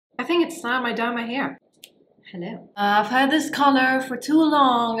I think it's time I dye my hair. Hello. I've had this color for too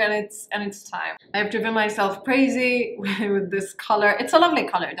long and it's time. I've driven myself crazy with this color. It's a lovely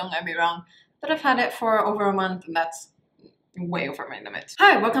color, don't get me wrong, but I've had it for over a month and that's way over my limit.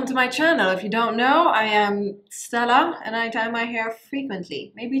 Hi, welcome to my channel. If you don't know, I am Stella and I dye my hair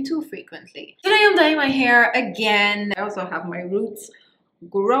frequently, maybe too frequently. Today I'm dyeing my hair again. I also have my roots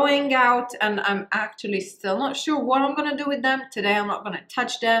growing out and I'm actually still not sure what I'm gonna do with them. Today I'm not gonna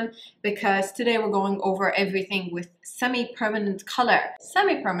touch them because today we're going over everything with semi-permanent color.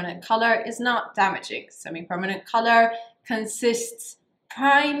 Semi-permanent color is not damaging. Semi-permanent color consists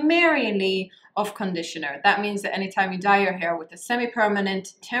primarily of conditioner. That means that anytime you dye your hair with a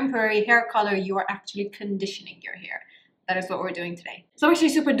semi-permanent temporary hair color, you are actually conditioning your hair. That is what we're doing today. So I'm actually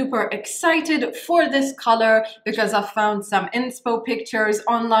super duper excited for this color because I found some inspo pictures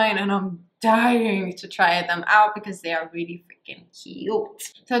online and I'm dying to try them out because they are really freaking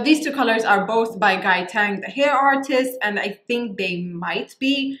cute. So these two colors are both by Guy Tang, the hair artist, and I think they might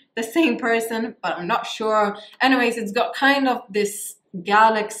be the same person, but I'm not sure. Anyways, it's got kind of this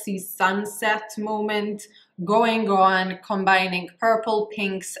galaxy sunset moment going on, combining purple,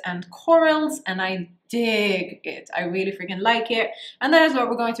 pinks, and corals, and I dig it. I really freaking like it, and that is what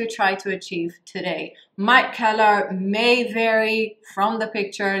we're going to try to achieve today. My color may vary from the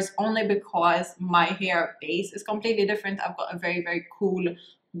pictures only because my hair base is completely different. I've got a very cool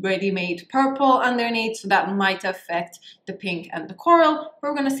ready-made purple underneath, so that might affect the pink and the coral.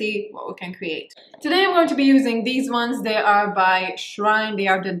 We're gonna see what we can create. Today I'm going to be using these ones. They are by Shrine. They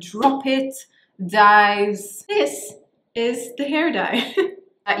are the Drop It dyes. This is the hair dye.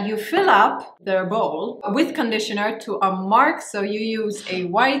 You fill up the bowl with conditioner to a mark, so you use a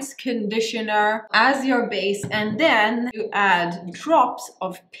white conditioner as your base, and then you add drops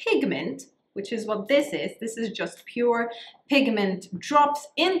of pigment, which is what this is. This is just pure pigment drops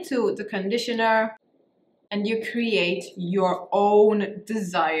into the conditioner, and you create your own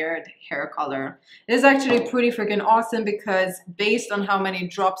desired hair color. It is actually pretty freaking awesome because based on how many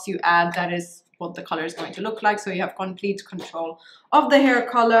drops you add, that is what the color is going to look like. So you have complete control of the hair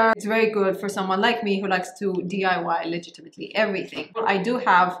color. It's very good for someone like me who likes to DIY legitimately everything. I do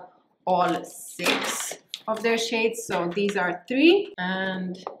have all 6 of their shades, so these are 3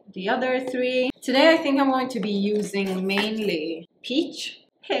 and the other 3. Today I think I'm going to be using mainly peach,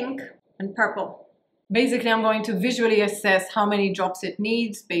 pink, and purple. Basically, I'm going to visually assess how many drops it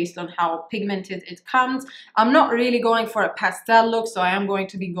needs based on how pigmented it comes. I'm not really going for a pastel look, so I am going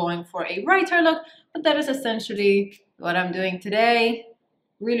to be going for a brighter look, but that is essentially what I'm doing today.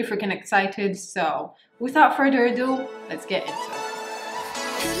 Really freaking excited, so without further ado, let's get into it.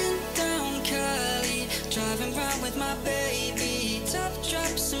 Driving around with my baby, top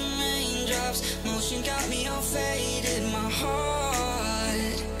drops and raindrops, motion got me all faded, my heart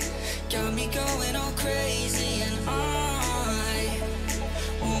got me going all crazy, and I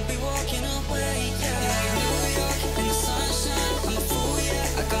won't be walking away, yeah. New York in the sunshine, I'm a fool,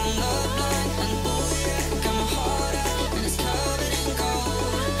 yeah. I got love blind and ooh, yeah. Got my heart out and it's covered in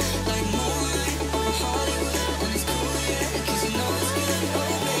gold, like moonlight over Hollywood, and it's cool, yeah, cause you know it's good,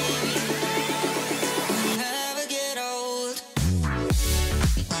 oh baby. Never get old.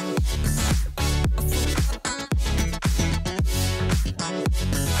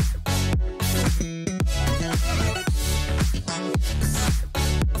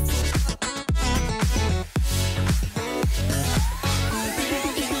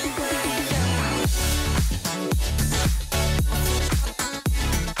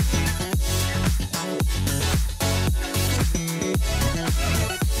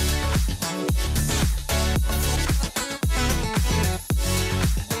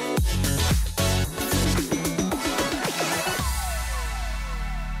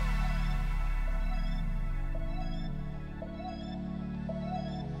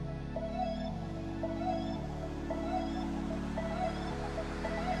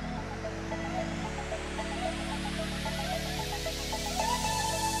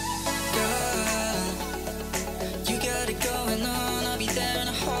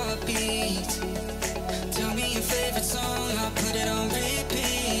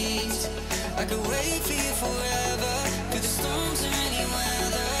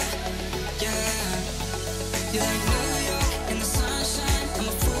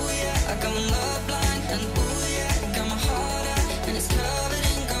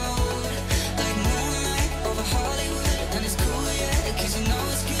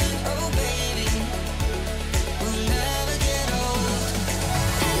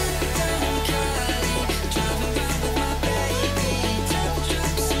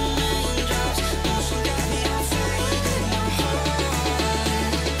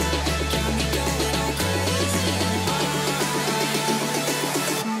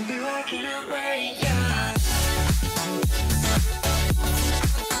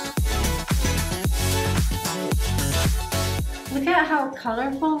 how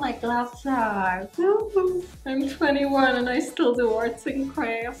colorful my gloves are. I'm 21 and I still do arts and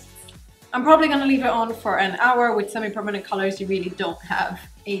crafts. I'm probably gonna leave it on for an hour. With semi-permanent colors, you really don't have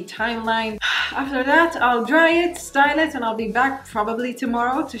a timeline. After that, I'll dry it, style it, and I'll be back probably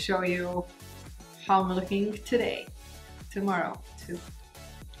tomorrow to show you how I'm looking today. Tomorrow, too.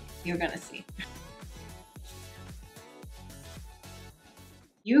 You're gonna see.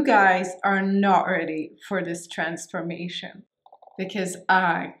 You guys are not ready for this transformation because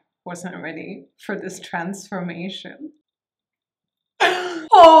I wasn't ready for this transformation.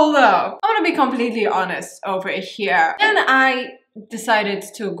 Hold up. I'm gonna be completely honest over here. And I decided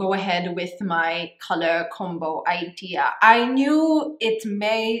to go ahead with my color combo idea. I knew it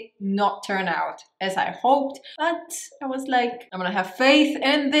may not turn out as I hoped, but I was like, I'm gonna have faith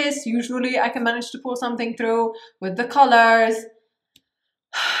in this. Usually I can manage to pull something through with the colors.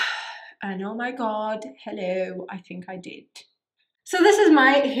 And oh my god, hello, I think I did. So this is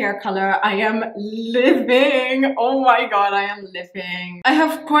my hair color. I am living. Oh my god, I am living. I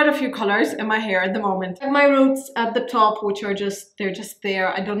have quite a few colors in my hair at the moment. I have my roots at the top, which are they're just there.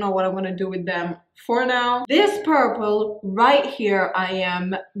 I don't know what I'm gonna do with them for now. This purple right here, I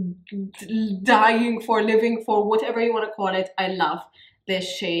am dying for, living for, whatever you want to call it. I love this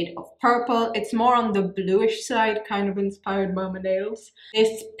shade of purple. It's more on the bluish side, kind of inspired by my nails.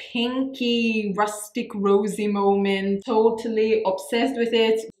 This pinky, rustic, rosy moment, totally obsessed with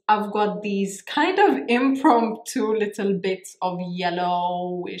it. I've got these kind of impromptu little bits of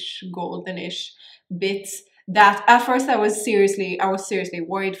yellowish, goldenish bits that at first I was seriously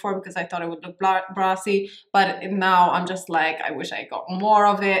worried for because I thought it would look brassy, but now I'm just like, I wish I got more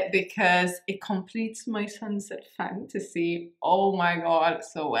of it because it completes my sunset fantasy. Oh my god,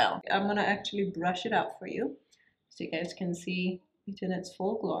 so well. I'm gonna actually brush it out for you so you guys can see it in its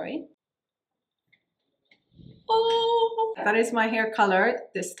full glory. Oh, that is my hair color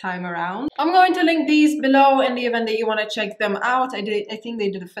this time around. I'm going to link these below in the event that you want to check them out. I think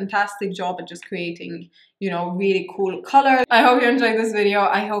they did a fantastic job at just creating, you know, really cool colors. I hope you enjoyed this video.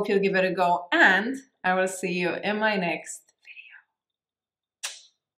 I hope you'll give it a go, and I will see you in my next